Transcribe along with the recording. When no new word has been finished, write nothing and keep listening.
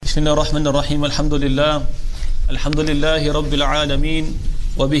بسم الله الرحمن الرحيم الحمد لله رب العالمين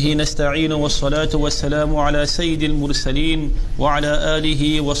وبه نستعين والصلاة والسلام على سيد المرسلين وعلى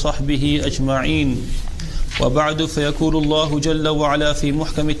آله وصحبه أجمعين وبعد فيقول الله جل وعلا في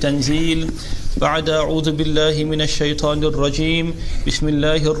محكم التنزيل بعد أعوذ بالله من الشيطان الرجيم بسم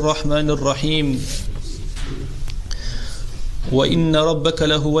الله الرحمن الرحيم وإن ربك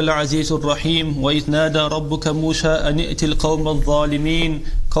لهو العزيز الرحيم وإذ نادى ربك موسى أن ائت القوم الظالمين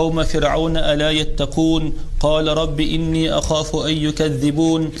قوم فرعون ألا يتقون قال رب إني أخاف أن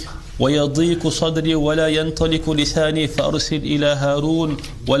يكذبون ويضيق صدري ولا ينطلق لساني فأرسل إلى هارون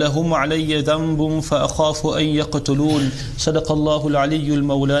ولهم علي ذنب فأخاف أن يقتلون صدق الله العلي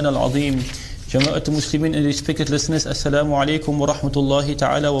المولان العظيم. جماعة المسلمين and respected listeners, Assalamu alaikum wa rahmatullahi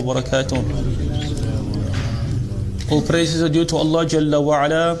ta'ala wa barakatuh. All praises are due to Allah Jalla wa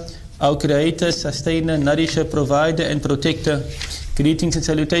Ala, our Creator, Sustainer, Nourisher, Provider and Protector. Greetings and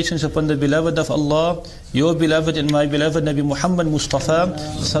salutations upon the beloved of Allah, your beloved and my beloved Nabi Muhammad Mustafa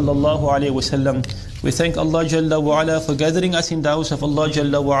sallallahu alayhi wasallam. We thank Allah Jalla wa Ala for gathering us in the house of Allah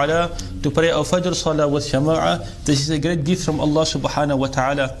Jalla wa Ala to pray our Fajr Salah with Jama'ah. This is a great gift from Allah subhanahu wa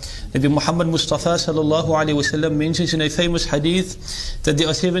ta'ala. Nabi Muhammad Mustafa sallallahu alayhi wasallam mentions in a famous hadith that there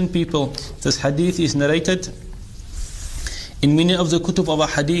are 7 people. This hadith is narrated in many of the kutub of a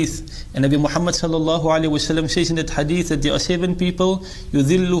hadith, and Nabi Muhammad sallallahu alayhi wasallam says in that hadith that there are 7 people,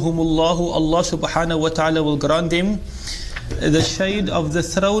 yudhilluhumullahu, Allah subhanahu wa ta'ala will grant them the shade of the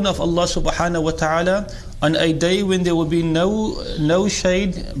throne of Allah subhanahu wa ta'ala on a day when there will be no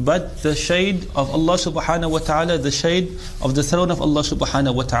shade but the shade of Allah subhanahu wa ta'ala, the shade of the throne of Allah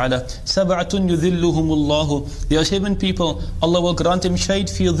subhanahu wa ta'ala. Sab'atun yudhilluhumullahu, there are 7 people, Allah will grant them shade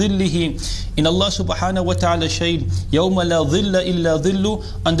fi dhillihi, in Allah subhanahu wa ta'ala shade, yawma la dhilla illa dhillu,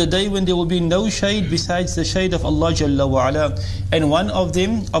 on the day when there will be no shade besides the shade of Allah Jalla wa Ala. And one of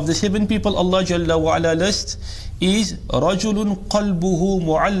them, of the 7 people Allah Jalla wa Ala lists, is رَجُلٌ قَلْبُهُ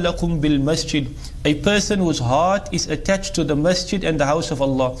مُعَلَّقٌ بِالْمَسْجِدِ, a person whose heart is attached to the masjid and the house of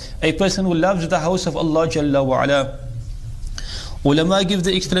Allah, a person who loves the house of Allah Jalla wa Ala. Ulama give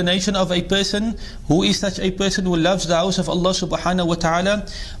the explanation of a person who is such a person who loves the house of Allah subhanahu wa ta'ala.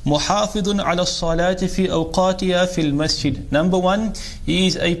 Muhafidun ala salati fi awqatiha fil masjid. Number 1, he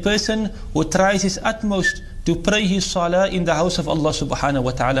is a person who tries his utmost to pray his salah in the house of Allah subhanahu wa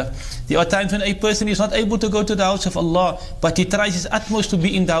ta'ala. There are times when a person is not able to go to the house of Allah, but he tries his utmost to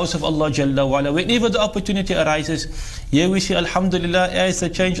be in the house of Allah Jalla wa Ala. Whenever the opportunity arises, here we see alhamdulillah, as the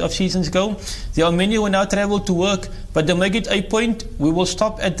change of seasons go, there are many who now travel to work, but they make it a point, we will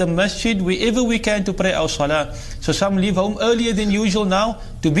stop at the masjid wherever we can to pray our salah. So some leave home earlier than usual now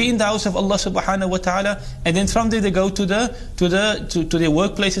to be in the house of Allah subhanahu wa ta'ala, and then from there they go to their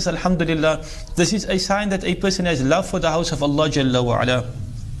workplaces, alhamdulillah. This is a sign that a person has love for the house of Allah Jalla wa Ala.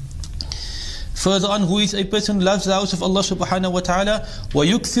 Further on, who is a person who loves the house of Allah subhanahu wa ta'ala?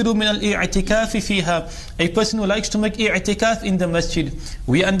 وَيُكْثِرُ مِنَ الْإِعْتِكَافِ فِيهَا, a person who likes to make i'tikaf in the masjid.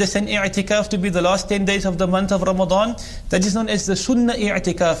 We understand i'tikaf to be the last 10 days of the month of Ramadan. That is known as the sunnah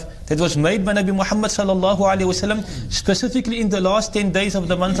i'tikaf, that was made by Nabi Muhammad sallallahu alayhi wasallam specifically in the last 10 days of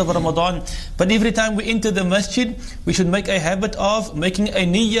the month of Ramadan. But every time we enter the masjid, we should make a habit of making a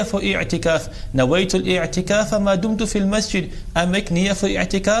niyyah for i'tikaf. Nawaitul i'tikaf ma dumtu fil masjid, I make niyyah for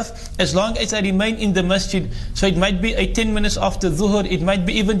i'tikaf as long as I remain in the masjid. So it might be a 10 minutes after dhuhr, it might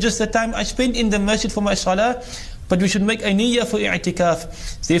be even just the time I spend in the masjid for my salah, but we should make a niyyah for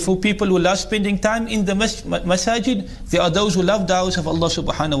i'tikaf. Therefore, people who love spending time in the masajid, they are those who love the house of Allah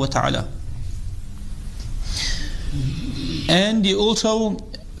subhanahu wa ta'ala. And he also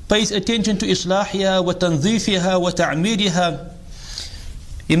pays attention to islahiha wa tanzifiha wa ta'miriha.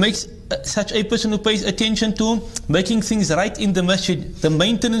 He makes such a person who pays attention to making things right in the masjid, the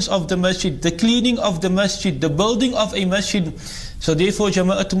maintenance of the masjid, the cleaning of the masjid, the building of a masjid. So therefore,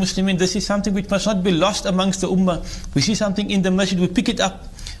 Jama'at Muslimin, this is something which must not be lost amongst the ummah. We see something in the masjid, we pick it up.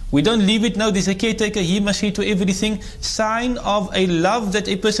 We don't leave it now, there's a caretaker, he must see to everything. Sign of a love that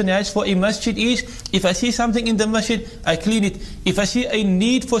a person has for a masjid is, if I see something in the masjid, I clean it. If I see a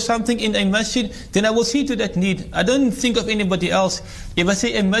need for something in a masjid, then I will see to that need. I don't think of anybody else. If I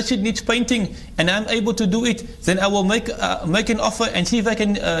say a masjid needs painting and I'm able to do it, then I will make an offer and see if I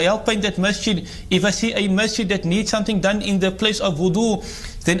can help paint that masjid. If I see a masjid that needs something done in the place of wudu,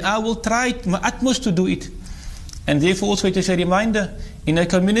 then I will try my utmost to do it. And therefore also it is a reminder, in a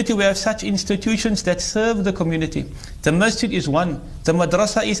community we have such institutions that serve the community. The masjid is one, the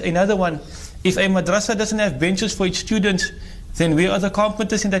madrasa is another one. If a madrasa doesn't have benches for its students, then we are the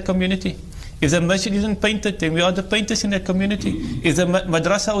carpenters in that community. If the masjid isn't painted, then we are the painters in that community. If the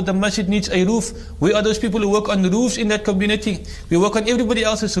madrasa or the masjid needs a roof, we are those people who work on the roofs in that community. We work on everybody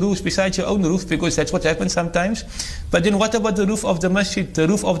else's roofs besides your own roof, because that's what happens sometimes. But then what about the roof of the masjid, the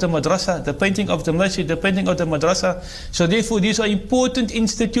roof of the madrasa, the painting of the masjid, the painting of the madrasa? So therefore, these are important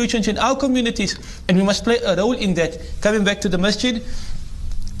institutions in our communities, and we must play a role in that. Coming back to the masjid,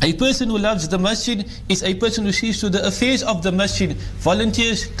 a person who loves the masjid is a person who sees to the affairs of the masjid,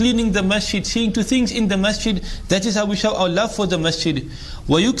 volunteers cleaning the masjid, seeing to things in the masjid. That is how we show our love for the masjid.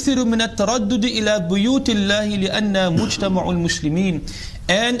 وَيُكْثِرُ مِنَ التَّرَدُّدِ إِلَى بُيُوتِ اللَّهِ لِأَنَّا مُجْتَمَعُ الْمُسْلِمِينَ.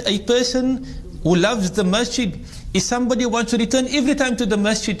 And a person who loves the masjid is somebody who wants to return every time to the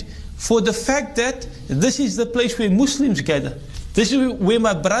masjid, for the fact that this is the place where Muslims gather. This is where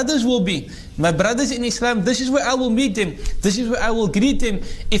my brothers will be. My brothers in Islam, this is where I will meet them. This is where I will greet them.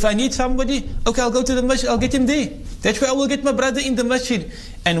 If I need somebody, okay, I'll go to the masjid, I'll get him there. That's where I will get my brother in the masjid.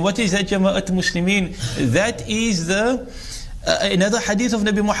 And what is that, Jama'at Muslimin? That is the another hadith of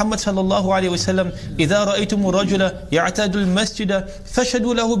Nabi Muhammad sallallahu alayhi wa sallam. إِذَا رَأَيْتُمُ الرَّجُلَ يَعْتَادُ الْمَسْجِدَ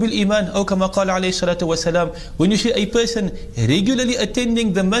فَشَهِدُوا لَهُ بِالْإِيمَانِ أو كما قال عليه الصلاة والسلام. When you see a person regularly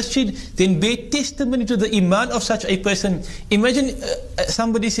attending the masjid, then bear testimony to the iman of such a person. Imagine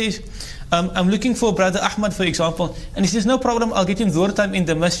somebody says, I'm looking for brother Ahmad, for example, and he says, no problem, I'll get him dhuhr time in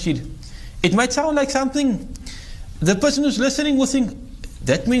the masjid. It might sound like something. The person who's listening will think,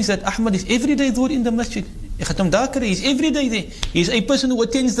 that means that Ahmad is every day dhuhr in the masjid. He's every day there. He's a person who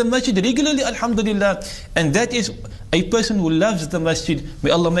attends the masjid regularly, alhamdulillah. And that is a person who loves the masjid.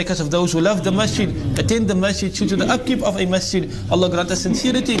 May Allah make us of those who love the masjid, attend the masjid, see to the upkeep of a masjid. Allah grant us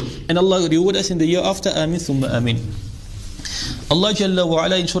sincerity, and Allah reward us in the year after. Ameen, thumma ameen. Allah Jalla wa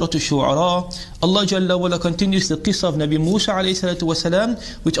Ala in Surah Al-Shu'ara, Allah Jalla wa Ala continues the qissa of Nabi Musa alayhi salatu wa salam,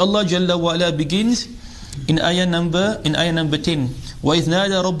 which Allah Jalla wa Ala begins in ayah number 10. وَإِذْ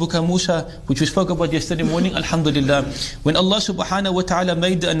نَادَى رَبُّكَ مُوسَى, which we spoke about yesterday morning, alhamdulillah. When Allah subhanahu wa ta'ala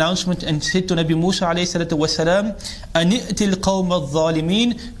made the announcement and said to Nabi Musa alayhi salatu wa salam, أَنِئْتِ الْقَوْمَ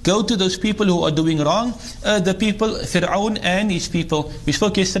الظَّالِمِينَ, go to those people who are doing wrong, the people, Fir'aun and his people. We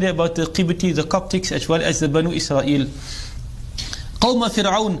spoke yesterday about the Qibti, the Coptics, as well as the Banu Israel. قوم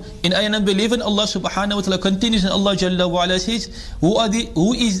فرعون. In ayah number 11, Allah subhanahu wa ta'ala continues, and Allah Jalla wa Ala says,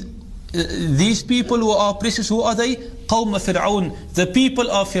 who is these people who are precious? Who are they? قوم فرعون, the people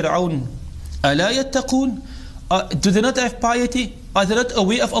of Fir'aun. ألا يتقون, do they not have piety? Are they not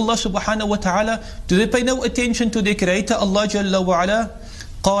aware of Allah subhanahu wa ta'ala? Do they pay no attention to their creator Allah Jalla wa Ala?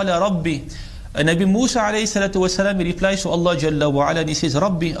 قال ربي, Nabi Musa alayhi salatu wa salam replies to Allah Jalla wa Ala, and he says,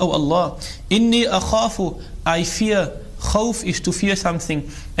 Rabbi, oh Allah, inni akhafu, I fear. Khawf is to fear something,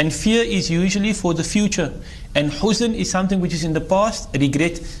 and fear is usually for the future, and huzn is something which is in the past,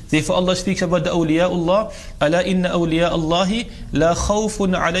 regret. Therefore Allah speaks about the awliyaullah, ala inna awliyaullahi la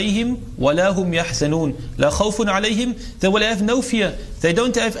khawfun alayhim wa la hum yahzanun. La khawfun alayhim, they will have no fear, they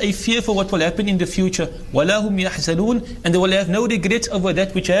don't have a fear for what will happen in the future. Wa la hum yahzanun, and they will have no regrets over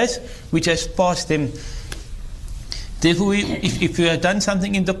that which has passed them. Therefore, if we have done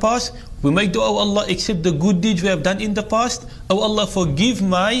something in the past, we make dua, oh Allah, accept the good deeds we have done in the past. Oh Allah, forgive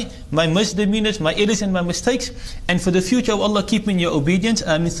my misdemeanors, my errors and my mistakes. And for the future, oh Allah, keep me in your obedience.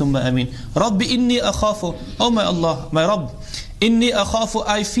 Ameen, thumma ameen. Rabbi inni akhafu, oh my Allah, my Rabb, inni akhafu,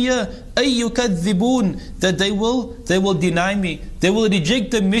 I fear, ayyukadhibun, that they will deny me. They will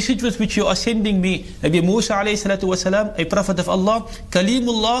reject the message with which you are sending me. Nabi Musa alayhi salatu wa salam, a prophet of Allah,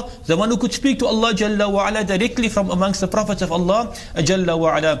 Kalimullah, the one who could speak to Allah Jalla wa Ala directly from amongst the prophets of Allah Jalla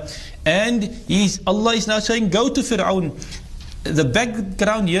wa Ala. And Allah is now saying, go to Fir'aun. The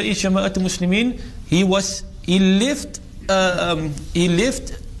background here is, Jama'at Muslimin, he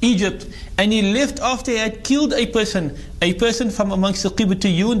left Egypt, and he left after he had killed a person from amongst the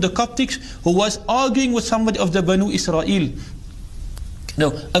Qibtiyun, the Coptics, who was arguing with somebody of the Banu Israel.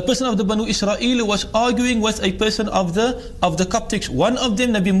 No, a person of the Banu Israel was arguing with a person of the Coptics. One of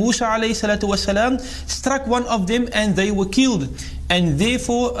them, Nabi Musa alayhi salatu wasalam, struck one of them and they were killed. And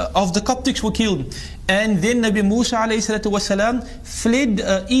therefore, of the Coptics were killed. And then Nabi Musa alayhi salatu wasalam fled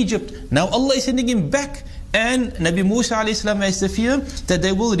Egypt. Now Allah is sending him back. And Nabi Musa alayhi salam has the fear that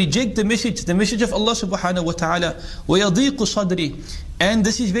they will reject the message of Allah subhanahu wa ta'ala. وَيَضِيقُ صَدْرِي, and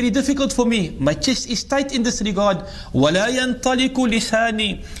this is very difficult for me. My chest is tight in this regard. وَلَا يَنْطَلِقُ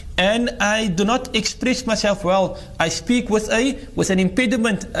لِسَانِي, and I do not express myself well. I speak with an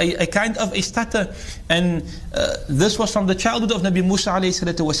impediment, a kind of a stutter. And this was from the childhood of Nabi Musa alayhi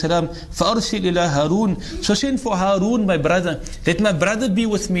salatu wasalam. فَأَرْسِلْ إِلَىٰ هَارُونَ. So send for Harun, my brother. Let my brother be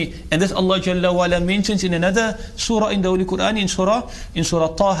with me. And this Allah Jalla wa ala mentions in another surah in the Holy Quran, in Surah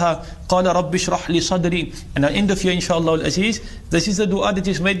Taha. قَالَ رَبِّ اشْرَحْ لِي صَدْرِي. And I'll end of here, inshallah al-Aziz. This is the dua that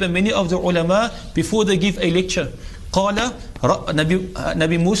is made by many of the ulama before they give a lecture. قال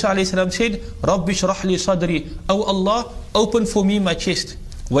Nabi Musa alayhi salam said, رَبِّ اشْرَحْ لِي صَدْرِي. Oh Allah, open for me my chest.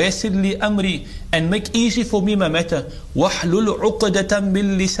 وَيَسِّرْ لِي أَمْرِي. And make easy for me my matter. وَحْلُلْ عُقْدَةً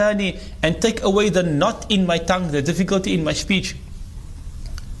مِّن لِسَانِي. And take away the knot in my tongue, the difficulty in my speech.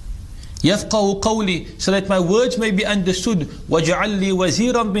 يَفْقَهُ قَوْلِي. So that my words may be understood. وَجَعَلْ لِي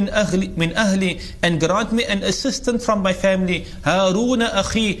وَزِيرًا مِّنْ أَهْلِي. And grant me an assistant from my family. هَارُونَ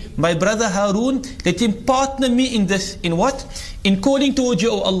أَخِي. My brother Harun, let him partner me in this. In what? In calling towards you,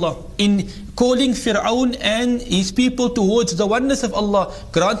 O Allah. In calling Fir'aun and his people towards the oneness of Allah.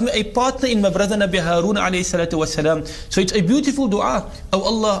 Grant me a partner in my brother Nabi Harun alayhi salatu wasalam. So it's a beautiful dua. Oh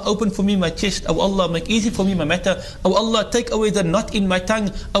Allah, open for me my chest. Oh Allah, make easy for me my matter. Oh Allah, take away the knot in my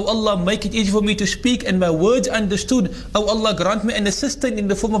tongue. Oh Allah, make it easy for me to speak and my words understood. Oh Allah, grant me an assistant in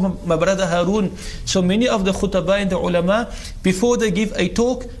the form of my brother Harun. So many of the khutaba and the ulama, before they give a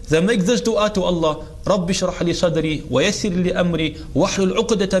talk, they make this dua to Allah. رَبِّ اشْرَحْ لِي صَدْرِي وَيَسِّرْ لِي أَمْرِي وَاحْلُلْ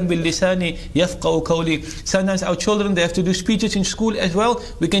عُقْدَةً بِاللِّسَانِ يَفْقَهُ قَوْلِي. Sometimes our children, they have to do speeches in school as well.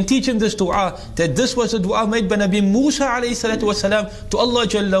 We can teach them this dua, that this was a dua made by Nabi Musa alayhi salatu wasalam to Allah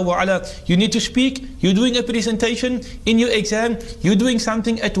Jalla wa ala. You need to speak, you're doing a presentation in your exam, you're doing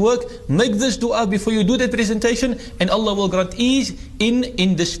something at work, make this dua before you do that presentation, and Allah will grant ease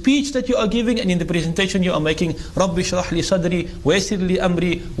in the speech that you are giving and in the presentation you are making. رَبِّ اشْرَحْ لِي صَدْرِي وَيَسِّرْ لِي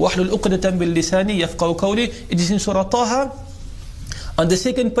أَمْرِي وَاحْلُلْ عُقْدَةً بِاللِّسَانِ يَفْقَهُ قَوْلِي. It is in Surah Taha. On the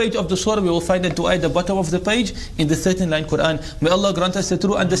second page of the surah, we will find the dua at the bottom of the page in the 13th line Quran. May Allah grant us the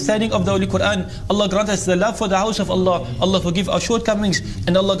true understanding of the Holy Quran. Allah grant us the love for the house of Allah. Allah forgive our shortcomings.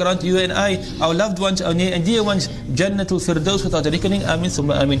 And Allah grant you and I, our loved ones, our near and dear ones, Jannatul Firdaus without reckoning. Amin,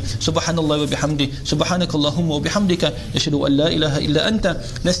 thumma amin. Subhanallah wa bihamdi. Subhanakallahumma wa bihamdika. Nashhadu an la ilaha illa anta.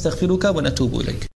 Nastaghfiruka wa natubu ilayk.